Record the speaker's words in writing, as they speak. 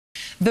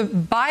The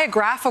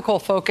biographical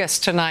focus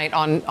tonight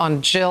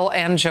on Jill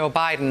and Joe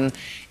Biden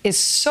is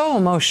so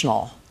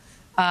emotional.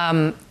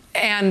 And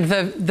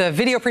the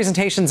video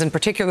presentations in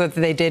particular that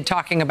they did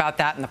talking about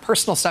that and the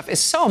personal stuff is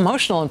so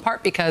emotional, in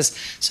part because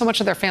so much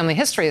of their family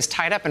history is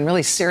tied up in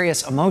really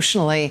serious,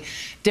 emotionally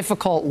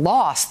difficult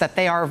loss that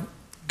they are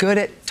good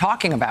at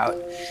talking about.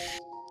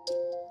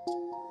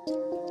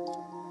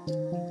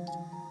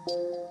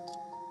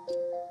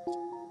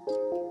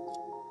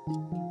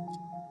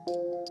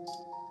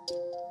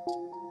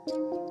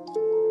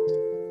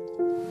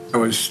 I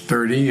was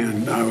 30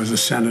 and I was a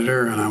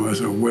senator and I was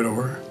a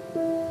widower.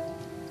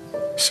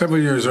 Several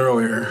years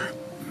earlier,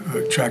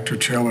 a tractor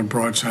trailer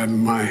broadsided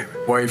my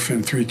wife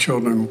and 3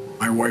 children.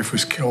 My wife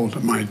was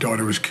killed, my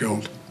daughter was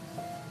killed.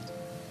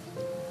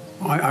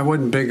 I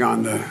wasn't big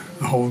on the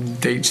whole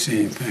date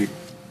scene thing.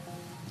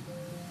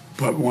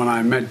 But when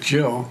I met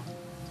Jill,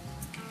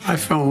 I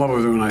fell in love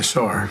with her when I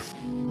saw her.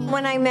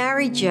 When I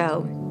married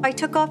Joe, I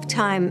took off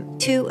time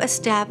to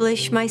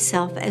establish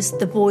myself as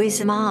the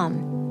boys'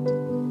 mom.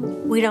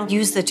 We don't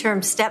use the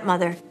term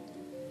stepmother.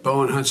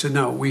 Bo and Hunt said,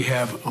 no, we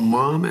have a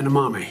mom and a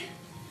mommy.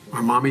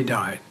 Our mommy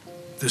died.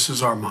 This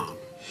is our mom.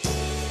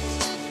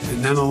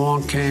 And then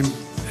along came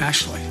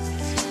Ashley.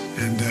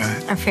 And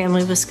our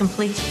family was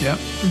complete. Yep.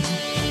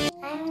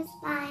 Mm-hmm. I'm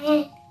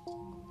fine.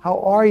 How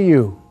are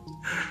you,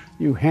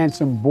 you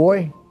handsome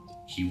boy?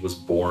 He was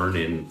born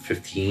in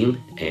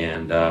 15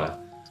 and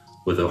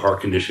with a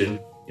heart condition,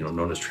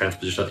 known as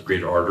transposition of the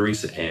greater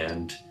arteries,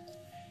 and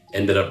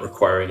ended up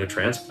requiring a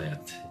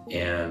transplant.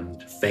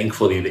 And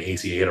thankfully, the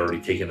ACA had already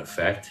taken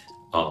effect.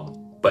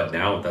 But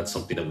now that's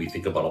something that we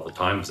think about all the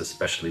time,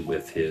 especially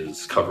with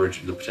his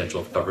coverage, the potential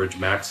of coverage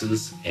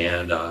maxes,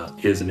 and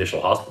his initial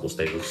hospital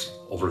stay was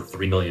over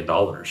 $3 million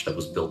that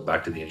was billed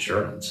back to the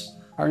insurance.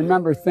 I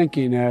remember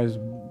thinking as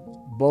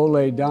Bo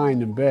lay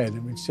dying in bed,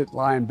 and we'd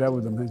lie in bed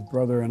with him, his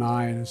brother and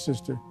I and his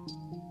sister,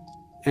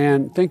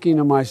 and thinking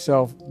to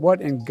myself,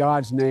 what in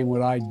God's name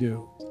would I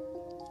do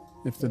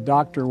if the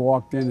doctor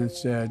walked in and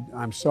said,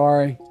 I'm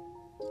sorry,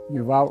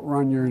 you've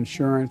outrun your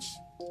insurance,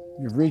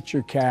 you've reached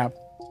your cap,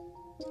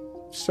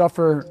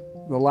 suffer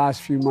the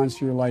last few months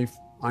of your life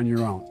on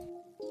your own.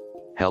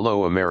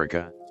 Hello,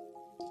 America.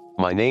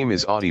 My name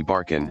is Audie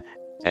Barkin,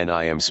 and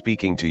I am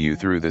speaking to you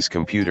through this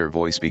computer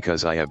voice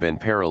because I have been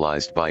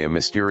paralyzed by a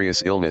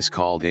mysterious illness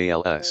called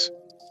ALS.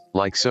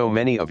 Like so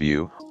many of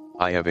you,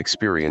 I have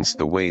experienced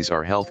the ways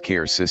our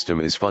healthcare system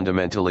is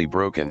fundamentally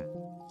broken.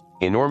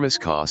 Enormous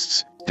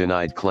costs,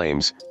 denied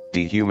claims,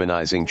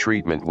 dehumanizing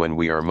treatment when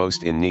we are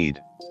most in need.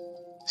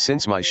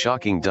 Since my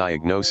shocking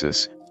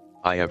diagnosis,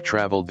 I have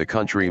traveled the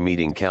country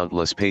meeting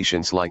countless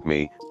patients like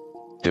me,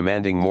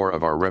 demanding more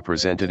of our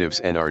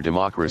representatives and our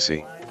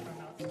democracy.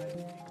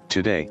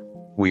 Today,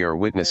 we are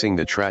witnessing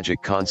the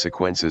tragic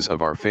consequences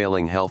of our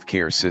failing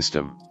healthcare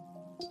system.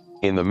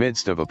 In the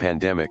midst of a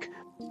pandemic,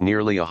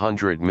 nearly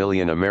 100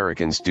 million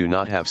Americans do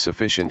not have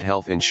sufficient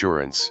health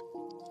insurance.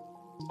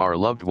 Our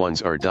loved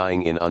ones are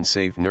dying in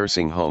unsafe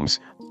nursing homes,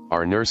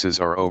 our nurses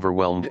are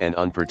overwhelmed and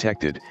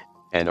unprotected,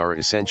 and our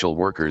essential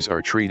workers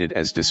are treated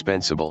as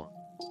dispensable.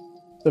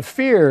 The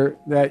fear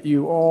that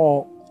you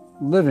all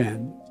live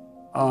in,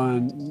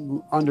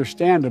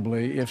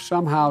 understandably, if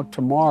somehow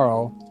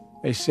tomorrow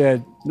they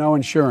said, no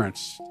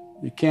insurance,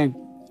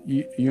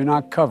 you're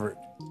not covered,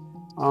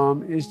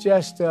 is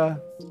just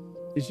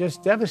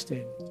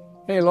devastating.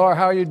 Hey, Laura,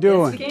 how you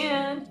doing? Yes, you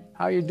can.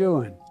 How you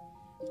doing?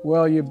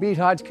 Well, you beat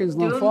Hodgkin's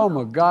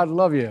lymphoma, God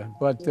love you,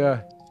 but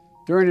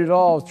during it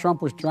all,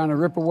 Trump was trying to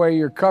rip away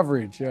your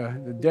coverage.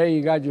 The day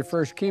you got your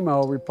first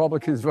chemo,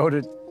 Republicans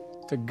voted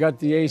to gut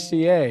the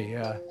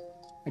ACA.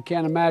 I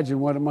can't imagine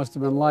what it must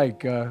have been like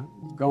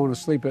going to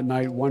sleep at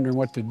night wondering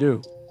what to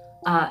do.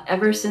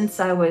 Ever since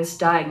I was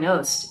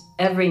diagnosed,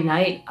 every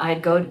night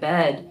I'd go to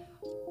bed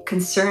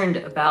concerned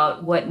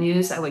about what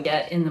news I would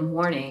get in the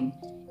morning.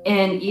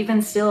 And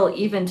even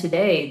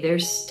today, they're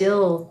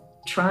still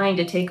trying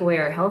to take away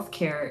our health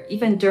care,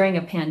 even during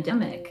a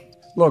pandemic.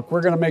 Look,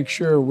 we're going to make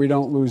sure we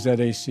don't lose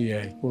that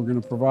ACA. We're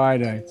going to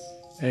provide a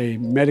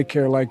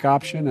Medicare-like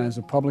option as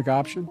a public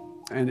option.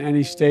 And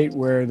any state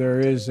where there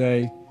is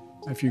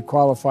if you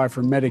qualify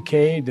for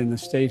Medicaid and the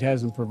state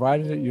hasn't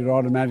provided it, you'd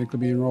automatically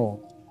be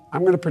enrolled.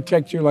 I'm going to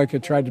protect you like I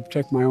tried to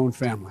protect my own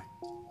family.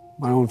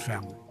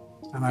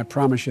 And I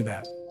promise you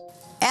that.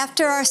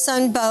 After our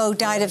son Bo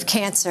died of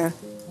cancer,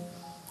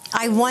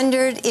 I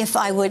wondered if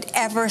I would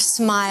ever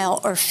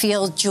smile or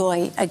feel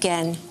joy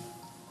again.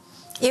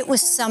 It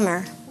was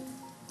summer,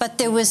 but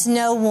there was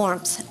no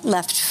warmth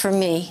left for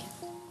me.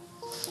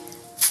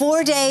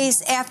 4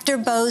 days after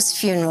Bo's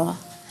funeral,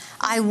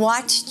 I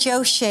watched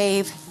Joe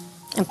shave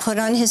and put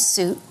on his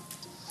suit.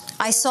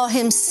 I saw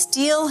him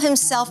steel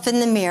himself in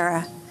the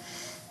mirror,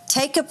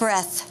 take a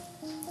breath,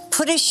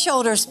 put his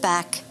shoulders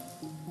back,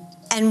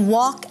 and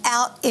walk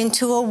out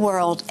into a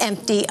world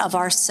empty of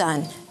our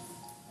son.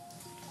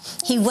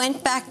 He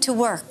went back to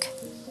work.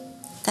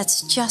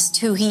 That's just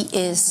who he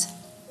is.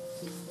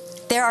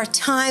 There are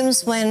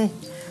times when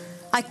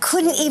I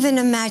couldn't even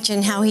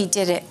imagine how he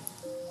did it,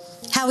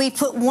 how he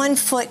put one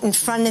foot in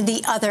front of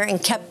the other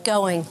and kept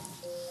going,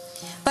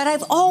 but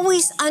I've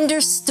always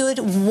understood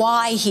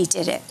why he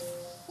did it.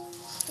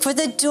 For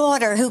the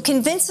daughter who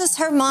convinces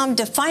her mom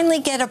to finally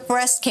get a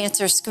breast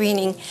cancer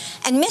screening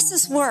and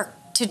misses work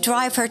to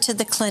drive her to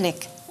the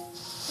clinic.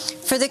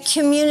 For the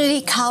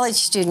community college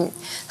student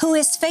who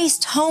has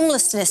faced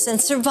homelessness and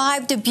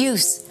survived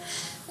abuse,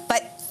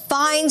 but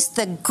finds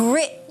the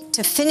grit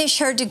to finish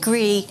her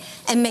degree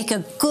and make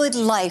a good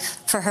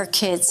life for her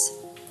kids.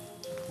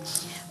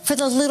 For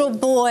the little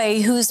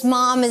boy whose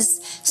mom is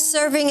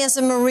serving as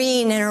a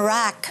Marine in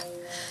Iraq,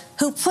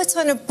 who puts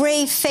on a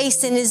brave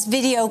face in his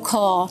video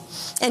call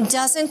and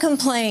doesn't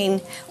complain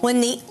when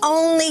the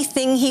only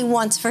thing he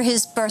wants for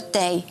his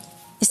birthday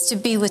is to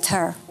be with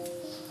her.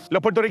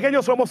 Los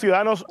puertorriqueños somos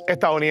ciudadanos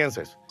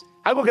estadounidenses,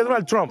 algo que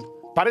Donald Trump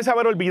parece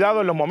haber olvidado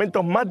en los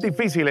momentos más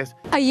difíciles.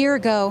 A year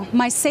ago,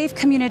 my safe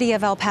community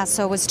of El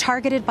Paso was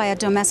targeted by a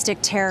domestic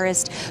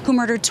terrorist who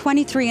murdered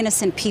 23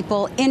 innocent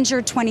people,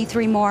 injured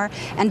 23 more,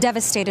 and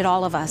devastated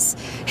all of us.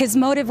 His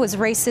motive was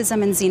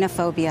racism and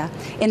xenophobia.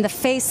 In the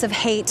face of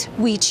hate,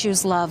 we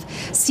choose love.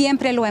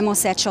 Siempre lo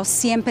hemos hecho,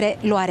 siempre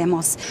lo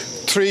haremos.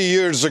 3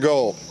 years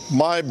ago,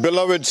 my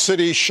beloved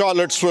city,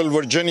 Charlottesville,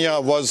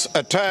 Virginia, was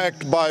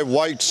attacked by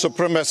white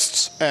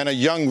supremacists and a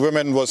young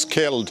woman was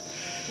killed.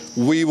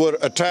 We were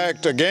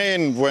attacked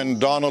again when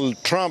Donald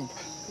Trump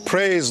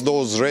praised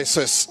those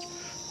racists,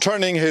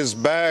 turning his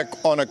back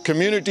on a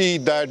community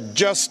that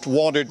just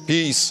wanted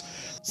peace.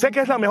 Sé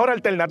que es la mejor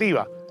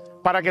alternativa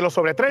para que los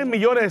sobre 3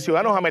 millones de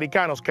ciudadanos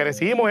americanos que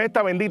residimos en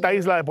esta bendita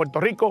isla de Puerto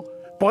Rico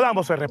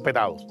podamos ser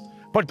respetados.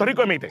 Puerto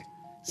Rico emite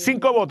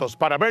 5 votos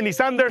para Bernie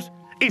Sanders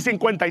y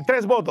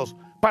 53 votos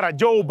para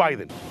Joe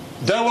Biden.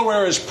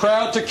 Delaware is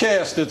proud to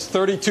cast its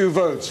 32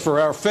 votes for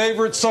our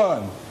favorite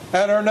son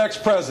and our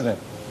next president.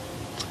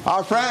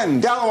 Our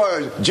friend,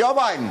 Delaware, Joe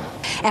Biden.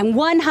 And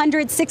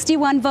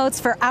 161 votes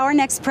for our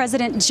next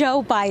president,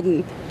 Joe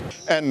Biden.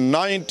 And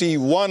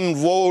 91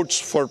 votes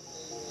for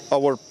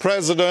our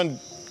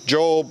president,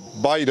 Joe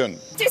Biden.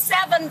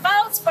 57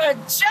 votes for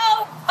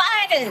Joe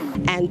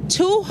Biden. And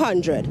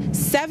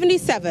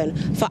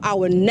 277 for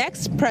our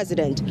next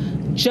president,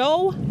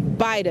 Joe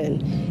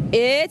Biden.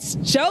 It's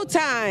Joe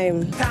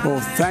time. Well,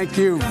 thank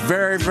you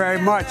very, very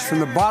much. From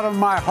the bottom of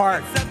my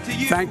heart,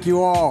 thank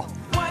you all.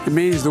 It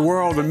means the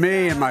world to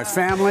me and my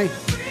family,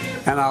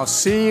 and I'll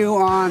see you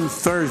on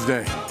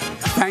Thursday.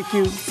 Thank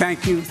you,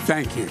 thank you,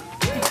 thank you.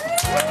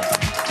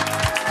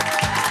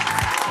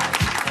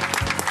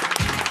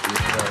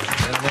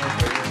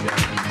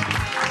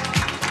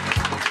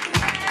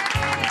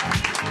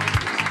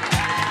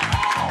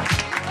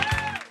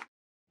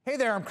 Hey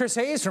there, I'm Chris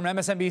Hayes from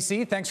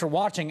MSNBC. Thanks for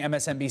watching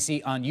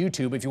MSNBC on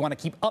YouTube. If you want to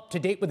keep up to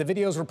date with the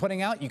videos we're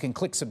putting out, you can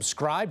click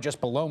subscribe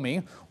just below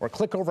me or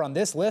click over on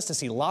this list to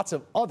see lots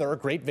of other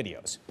great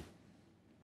videos.